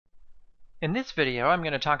In this video, I'm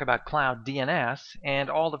going to talk about Cloud DNS and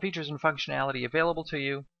all the features and functionality available to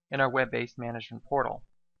you in our web-based management portal.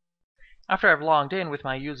 After I've logged in with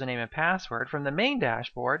my username and password, from the main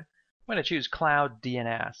dashboard, I'm going to choose Cloud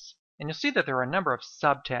DNS. And you'll see that there are a number of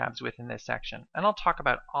sub-tabs within this section, and I'll talk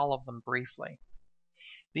about all of them briefly.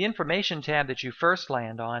 The Information tab that you first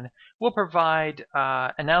land on will provide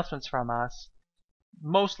announcements from us,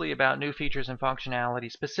 mostly about new features and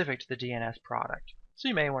functionality specific to the DNS product. So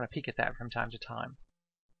you may want to peek at that from time to time.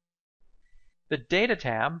 The Data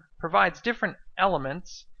tab provides different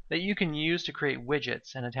elements that you can use to create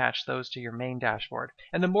widgets and attach those to your main dashboard.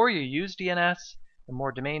 And the more you use DNS, the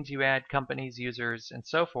more domains you add, companies, users, and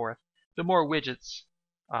so forth, the more widgets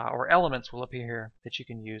or elements will appear that you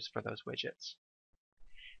can use for those widgets.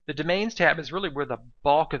 The Domains tab is really where the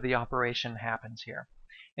bulk of the operation happens here.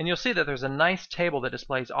 And you'll see that there's a nice table that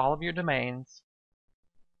displays all of your domains,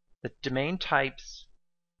 the domain types,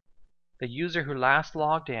 the user who last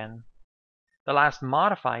logged in, the last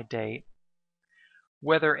modified date,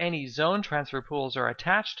 whether any zone transfer pools are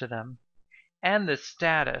attached to them, and the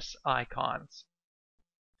status icons.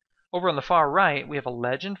 Over on the far right, we have a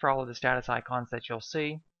legend for all of the status icons that you'll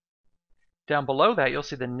see. Down below that, you'll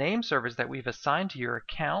see the name servers that we've assigned to your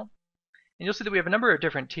account. And you'll see that we have a number of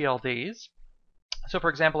different TLDs. So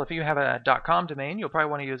for example, if you have a .com domain, you'll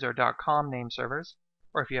probably want to use our .com name servers.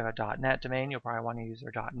 Or if you have a .net domain, you'll probably want to use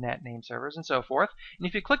our .net name servers and so forth. And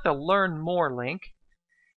if you click the Learn More link,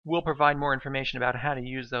 we'll provide more information about how to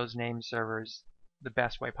use those name servers the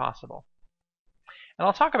best way possible. And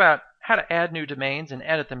I'll talk about how to add new domains and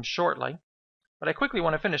edit them shortly, but I quickly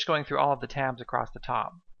want to finish going through all of the tabs across the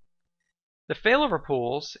top. The Failover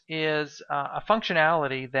pools is a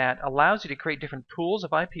functionality that allows you to create different pools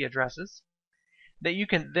of IP addresses that you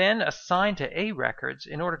can then assign to A records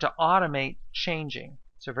in order to automate changing.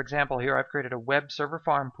 So for example, here I've created a web server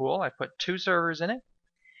farm pool. I've put 2 servers in it,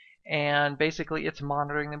 and basically it's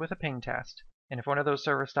monitoring them with a ping test. And if one of those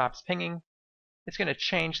servers stops pinging, it's going to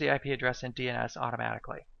change the IP address in DNS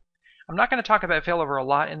automatically. I'm not going to talk about Failover a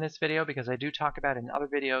lot in this video because I do talk about it in other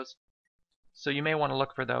videos, so you may want to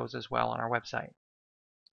look for those as well on our website.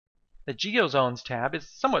 The Geo Zones tab is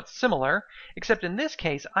somewhat similar, except in this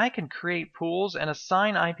case I can create pools and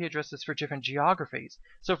assign IP addresses for different geographies.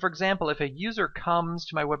 So for example, if a user comes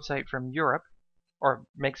to my website from Europe, or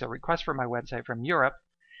makes a request for my website from Europe,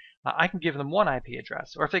 I can give them one IP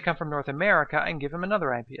address. Or if they come from North America, I can give them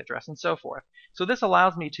another IP address, and so forth. So this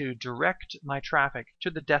allows me to direct my traffic to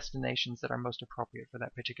the destinations that are most appropriate for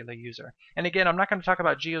that particular user. And again, I'm not going to talk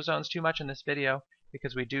about Geo Zones too much in this video,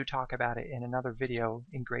 because we do talk about it in another video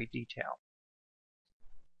in great detail.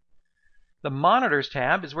 The Monitors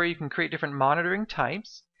tab is where you can create different monitoring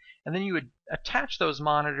types, and then you would attach those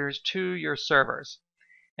monitors to your servers.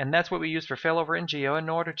 And that's what we use for Failover and Geo in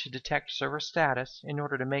order to detect server status in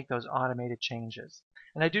order to make those automated changes.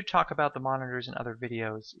 And I do talk about the monitors in other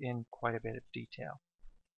videos in quite a bit of detail.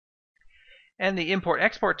 And the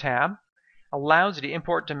Import-Export tab allows you to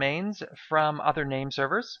import domains from other name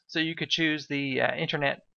servers. So you could choose the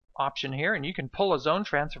internet option here, and you can pull a zone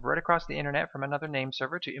transfer right across the internet from another name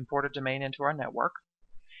server to import a domain into our network.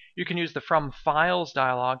 You can use the From Files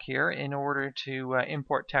dialog here in order to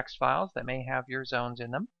import text files that may have your zones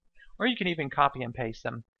in them, or you can even copy and paste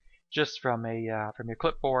them just from your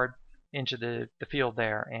clipboard into the field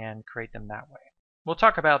there and create them that way. We'll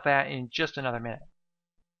talk about that in just another minute.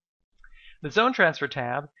 The Zone Transfer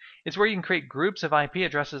tab is where you can create groups of IP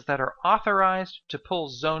addresses that are authorized to pull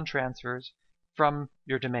zone transfers from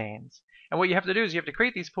your domains. And what you have to do is you have to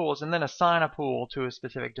create these pools and then assign a pool to a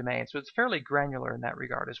specific domain. So it's fairly granular in that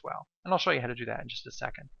regard as well. And I'll show you how to do that in just a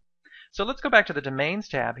second. So let's go back to the Domains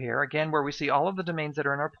tab here, again where we see all of the domains that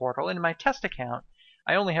are in our portal. In my test account,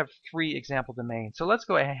 I only have 3 example domains. So let's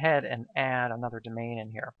go ahead and add another domain in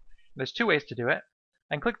here. There's 2 ways to do it.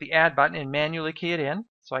 I can click the Add button and manually key it in.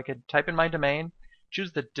 So I could type in my domain,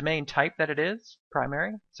 choose the domain type that it is,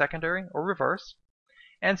 primary, secondary, or reverse,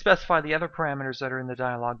 and specify the other parameters that are in the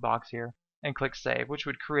dialog box here, and click Save, which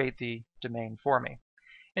would create the domain for me.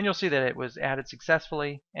 And you'll see that it was added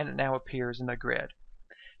successfully, and it now appears in the grid.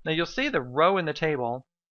 Now you'll see the row in the table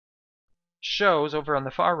shows over on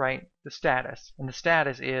the far right the status, and the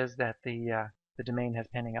status is that the domain has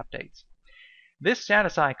pending updates. This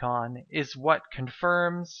status icon is what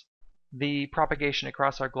confirms the propagation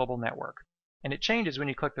across our global network, and it changes when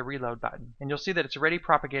you click the Reload button, and you'll see that it's already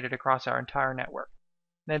propagated across our entire network.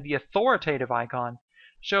 Then the authoritative icon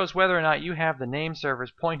shows whether or not you have the name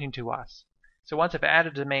servers pointing to us. So once I've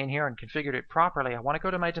added a domain here and configured it properly, I want to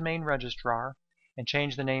go to my domain registrar and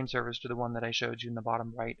change the name servers to the one that I showed you in the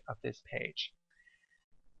bottom right of this page.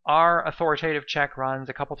 Our authoritative check runs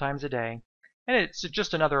a couple times a day, And it's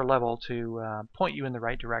just another level to point you in the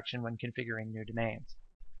right direction when configuring new domains.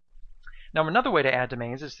 Now another way to add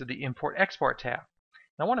domains is through the Import-Export tab.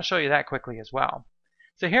 And I want to show you that quickly as well.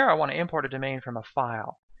 So here I want to import a domain from a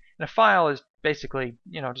file. And a file is basically,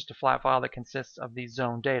 just a flat file that consists of the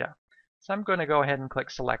zone data. So I'm going to go ahead and click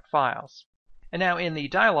Select Files. And now in the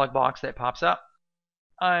dialog box that pops up,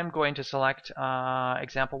 I'm going to select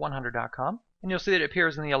example100.com. And you'll see that it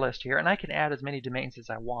appears in the list here. And I can add as many domains as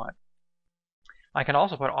I want. I can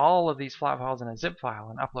also put all of these flat files in a zip file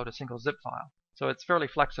and upload a single zip file. So it's fairly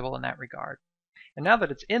flexible in that regard. And now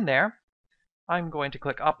that it's in there, I'm going to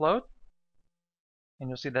click Upload. And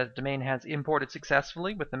you'll see that the domain has imported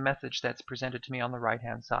successfully with the message that's presented to me on the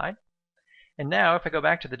right-hand side. And now if I go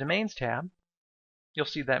back to the Domains tab, you'll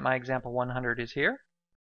see that my example 100 is here.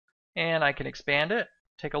 And I can expand it,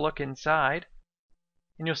 take a look inside,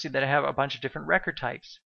 and you'll see that I have a bunch of different record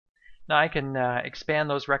types. Now I can expand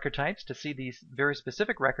those record types to see these very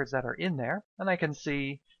specific records that are in there, and I can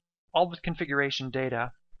see all the configuration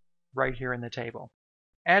data right here in the table.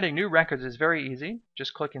 Adding new records is very easy.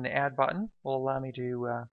 Just clicking the Add button will allow me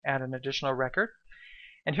to add an additional record.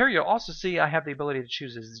 And here you'll also see I have the ability to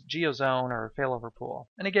choose a Geo Zone or a Failover pool.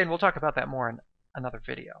 And again, we'll talk about that more in another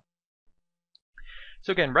video.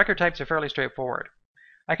 So again, record types are fairly straightforward.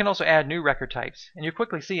 I can also add new record types. And you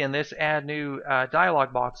quickly see in this Add New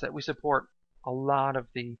dialog box that we support a lot of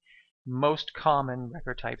the most common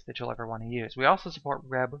record types that you'll ever want to use. We also support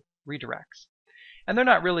web redirects. And they're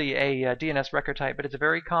not really a DNS record type, but it's a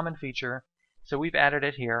very common feature. So we've added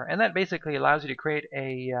it here. And that basically allows you to create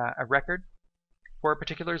a record for a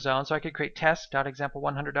particular zone. So I could create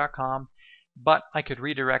test.example100.com, but I could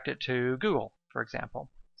redirect it to Google, for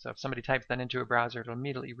example. So if somebody types that into a browser, it'll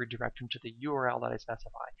immediately redirect them to the URL that I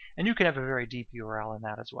specify. And you can have a very deep URL in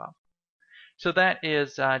that as well. So that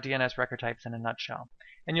is DNS record types in a nutshell.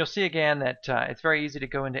 And you'll see again that it's very easy to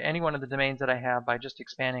go into any one of the domains that I have by just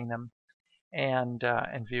expanding them and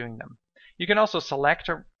viewing them. You can also select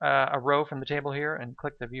a row from the table here and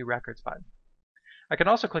click the View Records button. I can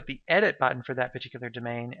also click the Edit button for that particular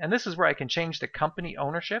domain, and this is where I can change the company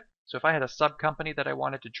ownership. So if I had a sub-company that I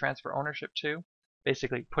wanted to transfer ownership to,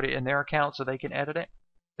 basically put it in their account so they can edit it,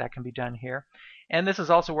 that can be done here. And this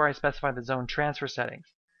is also where I specify the zone transfer settings.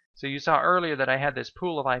 So you saw earlier that I had this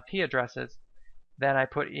pool of IP addresses that I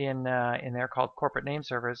put in there called corporate name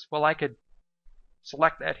servers. Well, I could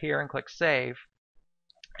select that here and click Save.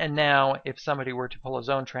 And now if somebody were to pull a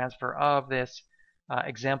zone transfer of this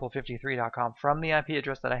example53.com from the IP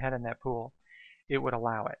address that I had in that pool, it would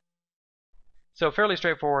allow it. So fairly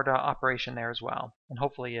straightforward operation there as well. And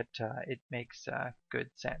hopefully it makes good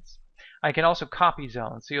sense. I can also copy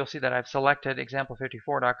zones. So you'll see that I've selected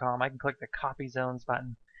example54.com. I can click the Copy Zones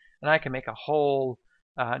button, and I can make a whole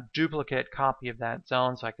duplicate copy of that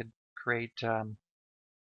zone. So I could create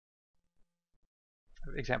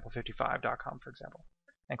example55.com, for example,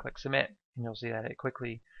 and click Submit. And you'll see that it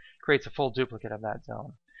quickly creates a full duplicate of that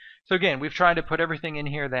zone. So again, we've tried to put everything in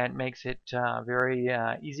here that makes it very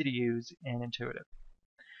easy to use and intuitive.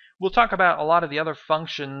 We'll talk about a lot of the other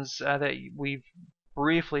functions that we've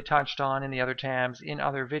briefly touched on in the other tabs in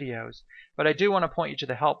other videos, but I do want to point you to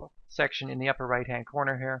the Help section in the upper right hand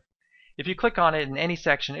corner here. If you click on it in any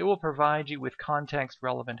section, it will provide you with context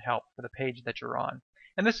relevant help for the page that you're on.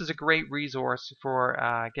 And this is a great resource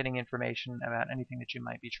for getting information about anything that you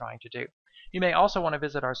might be trying to do. You may also want to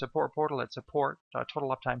visit our support portal at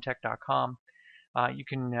support.totaluptimetech.com. You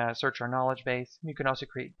can search our knowledge base. You can also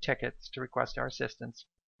create tickets to request our assistance,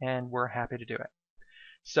 and we're happy to do it.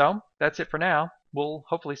 So that's it for now. We'll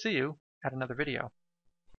hopefully see you at another video.